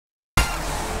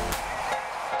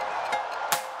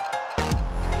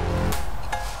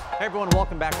Hey everyone,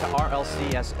 welcome back to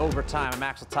RLCS Overtime. I'm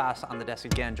Axel Toss on the desk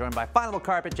again, joined by Final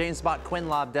Carpet, James Spot, Quinn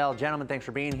Lobdell. Gentlemen, thanks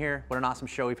for being here. What an awesome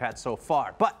show we've had so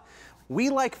far. But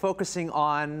we like focusing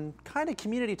on kind of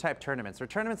community type tournaments, or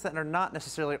tournaments that are not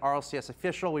necessarily RLCS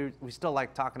official. We still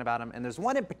like talking about them, and there's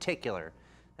one in particular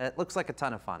that looks like a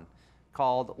ton of fun,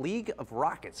 called League of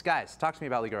Rockets. Guys, talk to me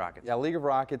about League of Rockets. Yeah, League of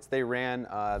Rockets, they ran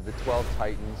the 12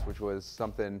 Titans, which was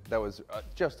something that was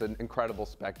just an incredible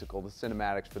spectacle. The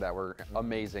cinematics for that were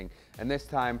amazing. And this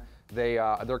time,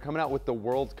 they're coming out with the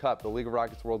World Cup, the League of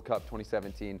Rockets World Cup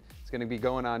 2017. It's going to be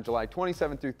going on July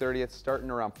 27th through 30th, starting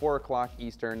around 4 o'clock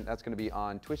Eastern. That's going to be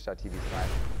on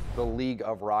twitch.tv/the League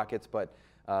of Rockets. But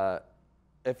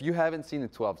if you haven't seen the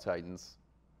 12 Titans,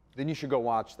 then you should go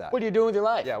watch that. What are you doing with your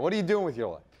life? Yeah, what are you doing with your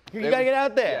life? You gotta get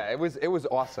out there. Yeah, it was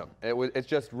awesome. It's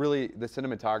just really, the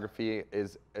cinematography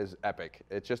is epic.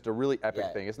 It's just a really epic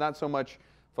thing. It's not so much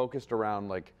focused around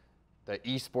like the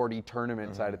eSporty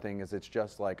tournament side of things. It's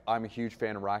just like, I'm a huge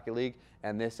fan of Rocket League,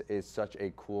 and this is such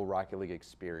a cool Rocket League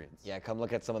experience. Yeah, come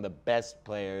look at some of the best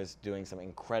players doing some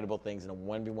incredible things in a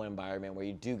 1v1 environment where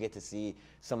you do get to see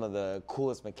some of the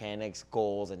coolest mechanics,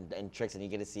 goals, and tricks, and you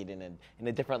get to see it in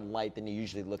a different light than you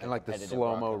usually look at. And like the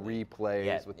slow-mo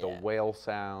replays with the whale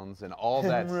sounds and all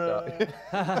that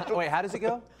stuff. Wait, how does it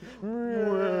go?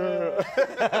 Nice,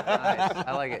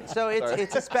 I like it. So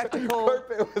it's a spectacle.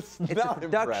 It's a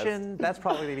production. That's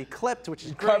probably going to be clipped, which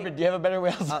is great. Carpet, do you have a better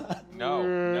whale sound?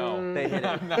 No. They hit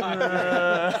it.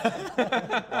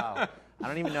 Wow. I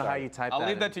don't even know how you type that. I'll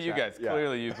leave that to you guys. Yeah.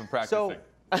 Clearly, you've been practicing.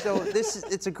 So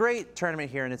it's a great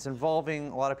tournament here, and it's involving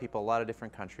a lot of people, a lot of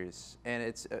different countries, and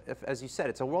it's, as you said,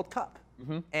 it's a World Cup,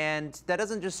 and that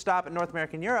doesn't just stop at North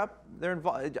America and Europe. They're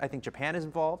involved. I think Japan is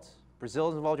involved. Brazil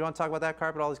is involved. You want to talk about that,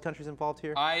 Carpet? All these countries involved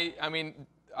here? I mean,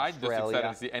 I'm just excited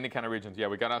to see any kind of regions. Yeah,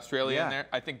 we got Australia in there.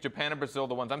 I think Japan and Brazil are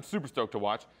the ones I'm super stoked to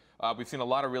watch. We've seen a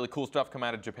lot of really cool stuff come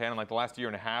out of Japan in like the last year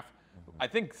and a half. I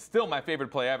think still my favorite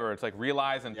play ever. It's like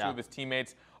Realize and two of his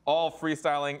teammates all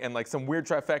freestyling and like some weird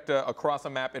trifecta across a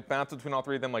map. It bounces between all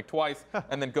three of them like twice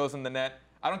and then goes in the net.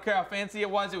 I don't care how fancy it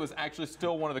was actually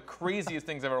still one of the craziest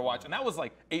things I've ever watched. And that was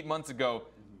like 8 months ago.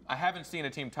 I haven't seen a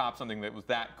team top something that was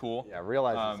that cool. Yeah,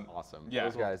 Realize is awesome. Yeah.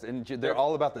 Those guys, and they're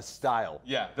all about the style.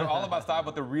 Yeah, they're all about style,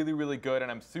 but they're really, really good,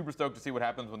 and I'm super stoked to see what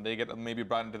happens when they get maybe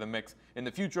brought into the mix in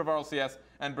the future of RLCS.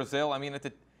 And Brazil, I mean,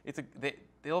 they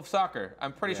love soccer.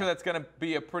 I'm pretty sure that's going to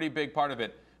be a pretty big part of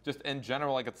it. Just in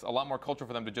general, like it's a lot more culture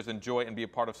for them to just enjoy and be a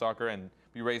part of soccer and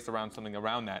be raised around something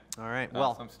around that. All right,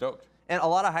 well, so I'm stoked. And a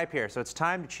lot of hype here, so it's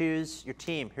time to choose your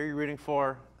team. Who are you rooting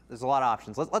for? There's a lot of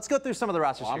options. Let's go through some of the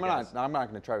rosters. Well, I'm not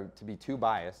going to try to be too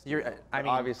biased. I mean,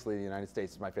 obviously, the United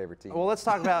States is my favorite team. Well, let's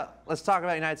talk about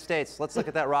United States. Let's look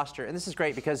at that roster, and this is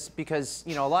great because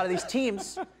you know a lot of these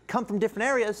teams come from different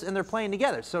areas and they're playing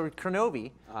together. So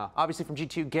Kronovi, obviously from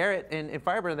G2, Garrett and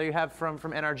Fireburn, there you have from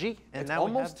NRG, and it's now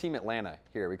almost Team Atlanta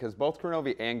here because both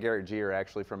Kronovi and Garrett G are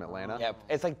actually from Atlanta. Yeah,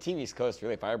 it's like Team East Coast,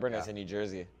 really. Fireburn is in New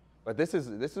Jersey. But this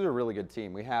is a really good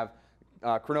team. We have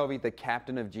Kronovi, the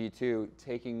captain of G2,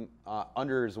 taking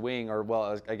under his wing, or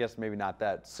well, I guess maybe not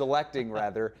that, selecting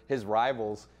rather his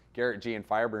rivals, Garrett G and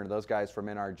Fireburn, those guys from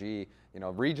NRG, you know,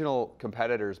 regional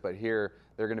competitors, but here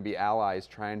they're going to be allies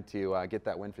trying to get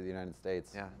that win for the United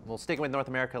States. Yeah, well, sticking with North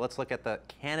America, let's look at the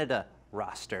Canada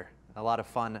roster. A lot of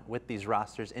fun with these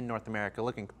rosters in North America,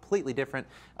 looking completely different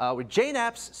with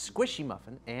JNAPS, Squishy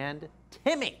Muffin, and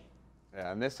Timmy.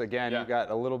 Yeah, and this, again, you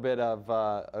got a little bit of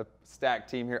a stacked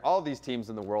team here. All these teams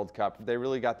in the World Cup, they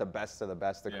really got the best of the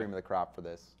best, the cream of the crop for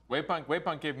this.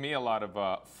 Waypunk gave me a lot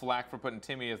of flack for putting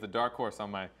Timmy as the dark horse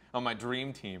on my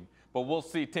dream team. But we'll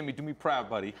see. Timmy, do me proud,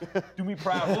 buddy. Do me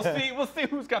proud. We'll see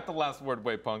who's got the last word,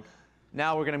 Waypunk.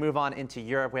 Now we're going to move on into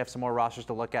Europe. We have some more rosters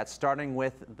to look at, starting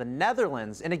with the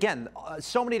Netherlands. And again,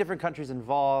 so many different countries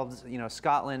involved. You know,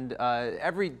 Scotland,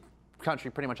 every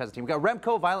country pretty much has a team. We've got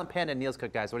Remco, Violent Panda, and Niels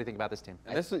Cook, guys. What do you think about this team?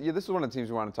 This is one of the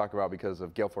teams we want to talk about because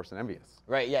of Gale Force and Envious.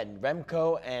 Right, yeah.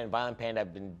 Remco and Violent Panda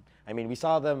have been, I mean, we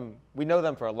saw them, we know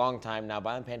them for a long time now.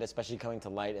 Violent Panda especially coming to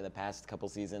light in the past couple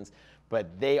seasons,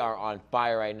 but they are on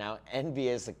fire right now.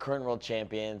 Envious, the current world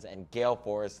champions, and Gale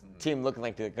Force, team looking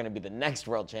like they're going to be the next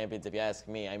world champions, if you ask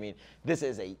me. I mean, this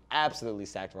is a absolutely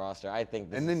stacked roster. I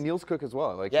think this And then Niels Cook as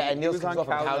well. Like, yeah, and Niels Cook was on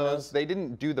Cownose. They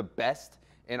didn't do the best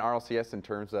in RLCS in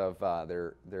terms of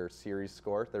their series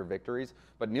score, their victories.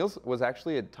 But Niels was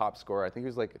actually a top scorer. I think he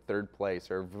was like 3rd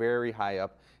place or very high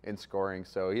up in scoring.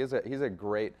 So he's a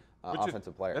great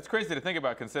offensive player. That's crazy to think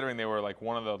about considering they were like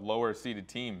one of the lower seeded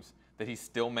teams that he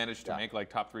still managed to make like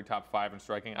top 3, top 5 in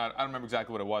striking. I don't remember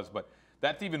exactly what it was, but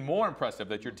that's even more impressive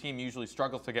that your team usually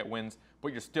struggles to get wins,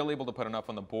 but you're still able to put enough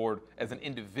on the board as an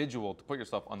individual to put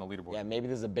yourself on the leaderboard. Yeah, maybe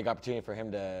this is a big opportunity for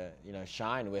him to,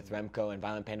 shine with Remco and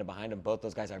Violent Panda behind him. Both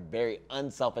those guys are very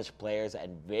unselfish players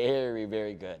and very,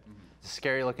 very good.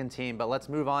 Scary looking team, but let's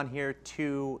move on here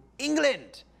to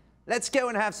England. Let's go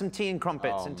and have some tea and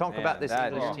crumpets and talk about this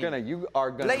English team. You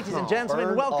are gonna Ladies and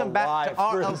gentlemen, welcome back to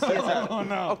RLCS. Oh,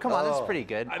 no. Oh, come on, that's pretty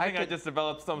good. I think I just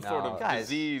developed some sort of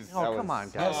disease. Oh, come on,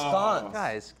 guys.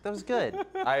 Guys, that was good.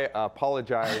 I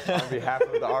apologize on behalf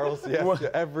of the RLCS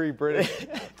to every British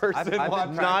person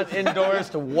watching. Not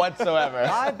endorsed whatsoever.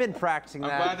 I've been practicing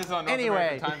that. I'm glad this is on North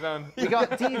anyway, American time zone. we got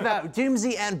Devo,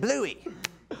 Doomsy, and Bluey.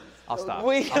 I'll stop.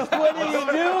 Wait, what did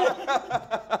you do?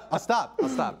 I'll stop.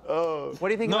 What do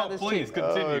you think about this team? No, please,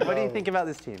 continue. What do you think about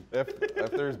this team?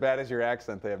 If they're as bad as your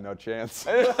accent, they have no chance.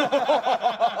 All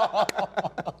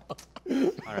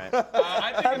right.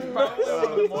 I think it's probably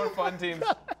one of the more fun teams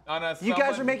on us. You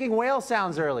guys were making whale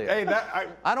sounds earlier. Hey,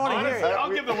 I don't want to hear it. I'll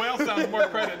give the whale sounds more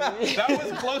credit. That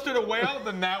was closer to whale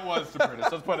than that was to British.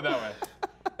 Let's put it that way.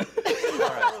 All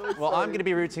right. Well, I'm going to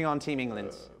be rooting on Team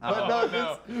England.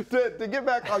 To get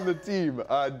back on the team,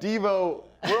 Devo,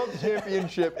 World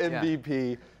Championship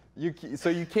MVP. So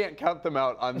you can't count them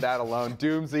out on that alone.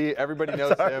 Doomsy, everybody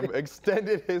knows him.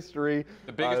 Extended history.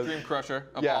 The biggest dream crusher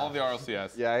of all of the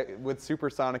RLCS. Yeah, with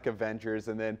Supersonic Avengers,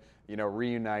 and then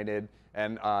Reunited,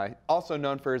 and also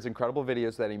known for his incredible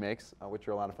videos that he makes, which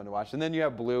are a lot of fun to watch. And then you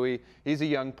have Bluey. He's a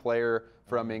young player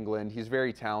from England. He's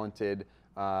very talented.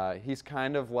 He's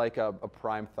kind of like a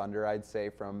prime Thunder, I'd say,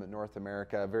 from North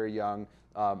America. Very young,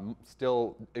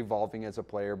 still evolving as a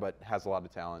player, but has a lot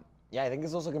of talent. Yeah, I think this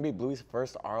is also going to be Bluey's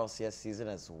first RLCS season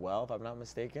as well, if I'm not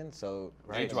mistaken. So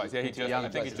Age-wise, yeah, I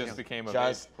think he just became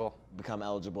a become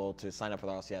eligible to sign up for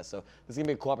the RLCS. So this is going to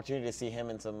be a cool opportunity to see him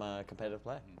in some competitive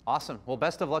play. Awesome. Well,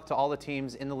 best of luck to all the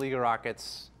teams in the League of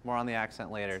Rockets. More on the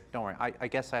accent later. Don't worry. I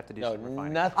guess I have to do some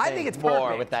refining. Nothing I think it's more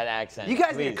perfect. with that accent. You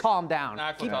guys please. need to calm down.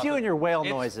 Keep doing your whale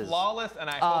noises. It's flawless, and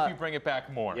I hope you bring it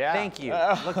back more. Yeah. Thank you.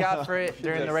 Look out for it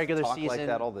during the regular talk season. like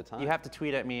that all the time. You have to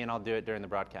tweet at me, and I'll do it during the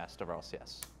broadcast of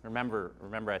RLCS. Remember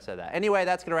I said that. Anyway,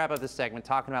 that's going to wrap up this segment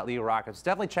talking about League of Rockets.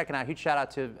 Definitely checking out. Huge shout out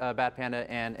to Bad Panda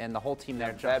and the whole team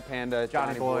there. Bad Panda,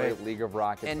 Johnny Boy, League of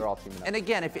Rockets, they're all teaming up. And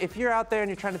again, if you're out there and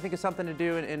you're trying to think of something to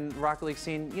do in Rocket League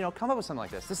scene, come up with something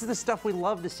like this. This is the stuff we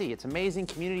love to see. It's amazing,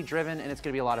 community-driven, and it's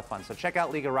going to be a lot of fun. So check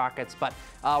out League of Rockets. But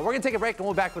we're going to take a break, and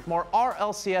we'll be back with more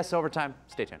RLCS Overtime.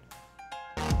 Stay tuned.